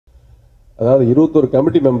அதாவது 21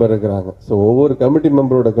 committee member இருக்கிறாங்க. So ஒவ்வொரு கமிட்டி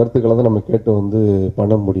மெம்பரோட கருத்துக்களை தான் நம்ம கேட்டு வந்து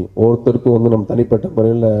பண்ண முடியும். ஒவ்வொருத்தருக்கும் வந்து நம்ம தனிப்பட்ட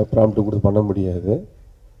முறையில் ப்ராம்ப்ட் கொடுத்து பண்ண முடியாது.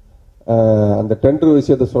 அந்த டெண்டர்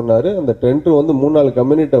விஷயத்த சொன்னார். அந்த டெண்டர் வந்து 3-4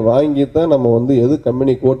 கம்பெனிகிட்ட வாங்கி தான் நம்ம வந்து எது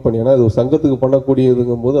கம்பெனி கோட் பண்ணி, ஏன்னா அது சங்கத்துக்கு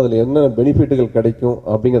பண்ணக்கூடியதுங்கும் போது அதில் என்ன பெனிஃபிட்டுகள் கிடைக்கும்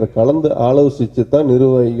அப்படிங்கிறத கலந்து ஆலோசித்து தான்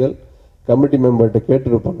நிர்வாகிகள் கமிட்டி மெம்பர்கிட்ட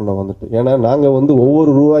கேட்டு பண்ணணும் வந்துட்டு. ஏன்னா நாங்கள் வந்து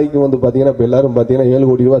ஒவ்வொரு ரூபாய்க்கும் வந்து பார்த்தீங்கன்னா இப்போ எல்லாரும் பார்த்தீங்கன்னா 7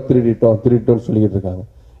 கோடி ரூபா திருடிட்டோம்னு சொல்லிக்கிட்டு இருக்காங்க.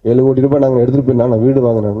 7 கோடி ரூபாய் நாங்கள் எடுத்துகிட்டு போய் நான் வீடு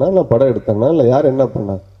வாங்கினேன்னா, இல்லை படம் எடுத்தேன்னா, இல்லை யார் என்ன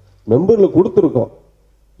பண்ணாங்க, மெம்பரில் கொடுத்துருக்கோம்.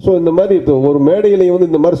 ஸோ இந்த மாதிரி இப்போ ஒரு மேடையிலையும் வந்து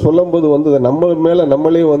இந்த மாதிரி சொல்லும் போது வந்து நம்ம மேலே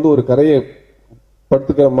நம்மளே வந்து ஒரு கரையை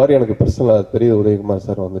படுத்துக்கிற மாதிரி எனக்கு பர்சனலாக தெரியுது உதயகுமார்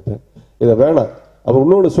சார் வந்துட்டு. இதை வேணாம். அப்புறம்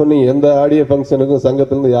இன்னொன்று சொன்னீங்க, எந்த ஆடியோ ஃபங்க்ஷனுக்கும்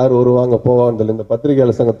சங்கத்திலேருந்து யார் வருவாங்க போவான்னு தெரியல. இந்த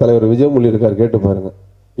பத்திரிகையாளர் சங்க தலைவர் விஜயமொழி இருக்கார், கேட்டு பாருங்க.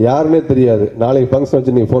 யாருன்னே தெரியாது. நாளைக்கு ஃபங்க்ஷன்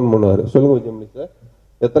வச்சு நீங்கள் ஃபோன் பண்ணுவார். சொல்லுங்கள் விஜயமொழி சார்,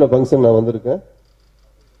 எத்தனை ஃபங்க்ஷன் நான் வந்திருக்கேன்?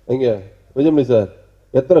 எங்கே விஜயமொழி சார்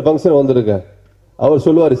எத்தனை ஃபங்க்ஷன் வந்திருக்கேன்? அவர்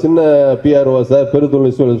சொல்லுவார், சின்ன பிஆர்ஓ சார்,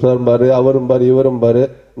 பெருத்துளசி சார் பாரு, அவரும் பாரு, இவரும் பாரு,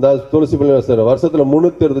 இந்த துளசி பிள்ளை சார் வருஷத்தில்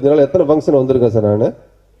 365 நாள் எத்தனை ஃபங்க்ஷன் வந்திருக்கேன் சார். நான்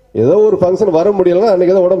ஏதோ ஒரு ஃபங்க்ஷன் வர முடியலன்னா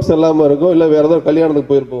அன்றைக்கி ஏதோ உடம்பு சரியில்லாமல் இருக்கும், இல்லை வேறு ஏதோ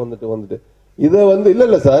கல்யாணத்துக்கு போயிருப்போம் வந்துட்டு இதை வந்து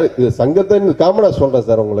இல்லை சார், இது சங்கத்தை காமனாக சொல்கிறேன்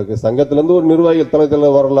சார். உங்களுக்கு சங்கத்திலேருந்து ஒரு நிர்வாகிகள்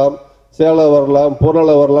தலைத்தில் வரலாம், சேலை வரலாம்,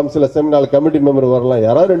 பொருளை வரலாம், சில செமினார் கமிட்டி மெம்பர் வரலாம்,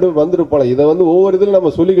 யாராவது 2 பேர் வந்துருப்பாங்க. இதை வந்து ஒவ்வொரு இதில்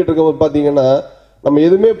நம்ம சொல்லிக்கிட்டு இருக்கோம். பார்த்தீங்கன்னா நம்ம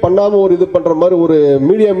எதுவுமே பண்ணாமல் ஒரு இது பண்ணுற மாதிரி ஒரு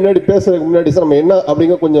மீடியா முன்னாடி பேசுறதுக்கு முன்னாடி சார் நம்ம என்ன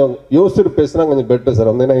அப்படிங்க கொஞ்சம் யோசிச்சுட்டு பேசுனா கொஞ்சம் பெட்டர் சார்.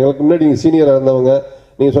 வந்து எங்களுக்கு முன்னாடி நீங்கள் சீனியராக இருந்தவங்க,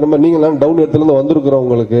 நீங்கள் சொன்ன மாதிரி நீங்கள் டவுன் இடத்துலேருந்து வந்திருக்கிறோம்.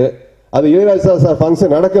 உங்களுக்கு அது இளையராஜா சார்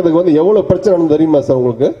ஃபங்க்ஷன் நடக்கிறதுக்கு வந்து எவ்வளோ பிரச்சனை நடந்து தெரியுமா சார்?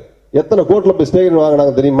 உங்களுக்கு எத்தனை கோர்ட்டில் போய் ஸ்டே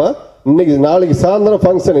வாங்கினாங்க தெரியுமா? இன்னைக்கு நாளைக்கு சாயந்தரம்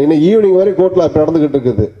ஃபங்க்ஷன், இன்னைக்கு ஈவினிங் வரை கோர்ட்டில் அப்போ நடந்துகிட்டு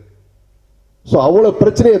இருக்குது. ஸோ அவ்வளோ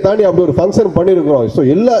பிரச்சனையை தாண்டி அப்படி ஒரு ஃபங்க்ஷன் பண்ணியிருக்கிறோம். ஸோ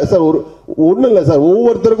எல்லா சார் ஒன்றும் இல்லை சார்,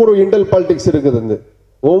 ஒவ்வொருத்தருக்கும் ஒரு இன்டெல் பாலிடிக்ஸ் இருக்குது.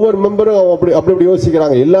 ஒவ்வொரு மெம்பரும் அப்படி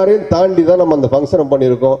யோசிக்கிறாங்க. எல்லாரையும் தாண்டி தான் நம்ம அந்த ஃபங்க்ஷனை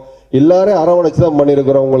பண்ணியிருக்கோம். எல்லாரும் அரவணைச்சு தான்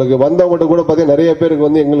பண்ணியிருக்கிறோம். உங்களுக்கு வந்தவங்ககிட்ட கூட பார்த்தீங்கன்னா நிறைய பேருக்கு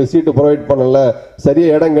வந்து எங்களுக்கு சீட்டு ப்ரொவைட் பண்ணல,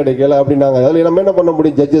 சரியாக இடம் கிடைக்கல அப்படின்னாங்க. அதில் நம்ம என்ன பண்ண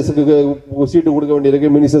முடியும்? ஜட்ஜஸுக்கு சீட்டு கொடுக்க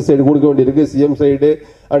வேண்டியிருக்கு, மினிஸ்டர் சைடு கொடுக்க வேண்டியிருக்கு, CM side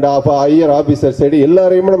and IR officer side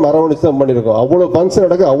எல்லாரையுமே நம்ம அரவணைச்சு தான் பண்ணியிருக்கோம். அவ்வளோ ஃபங்க்ஷன்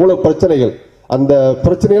நடக்க அவ்வளோ பிரச்சனைகள், அந்த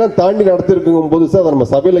பிரச்சனையெல்லாம் தாண்டி நடத்திருக்கும் போது சார்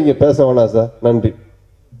நம்ம சபையில் இங்கே பேச வேணாம் சார். நன்றி.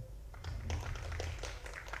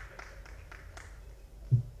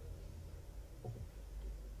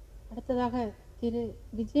 அடுத்ததாக திரு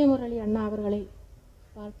விஜயமுரளி அண்ணா அவர்களை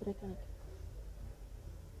வாழ்த்துரைக்க.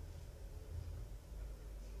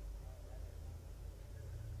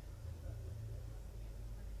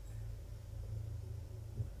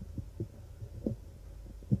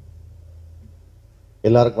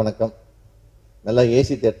 எல்லாருக்கும் வணக்கம். நல்லா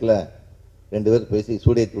ஏசி தேட்டரில் 2 பேர் பேசி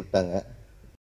சூடேற்றி விட்டாங்க.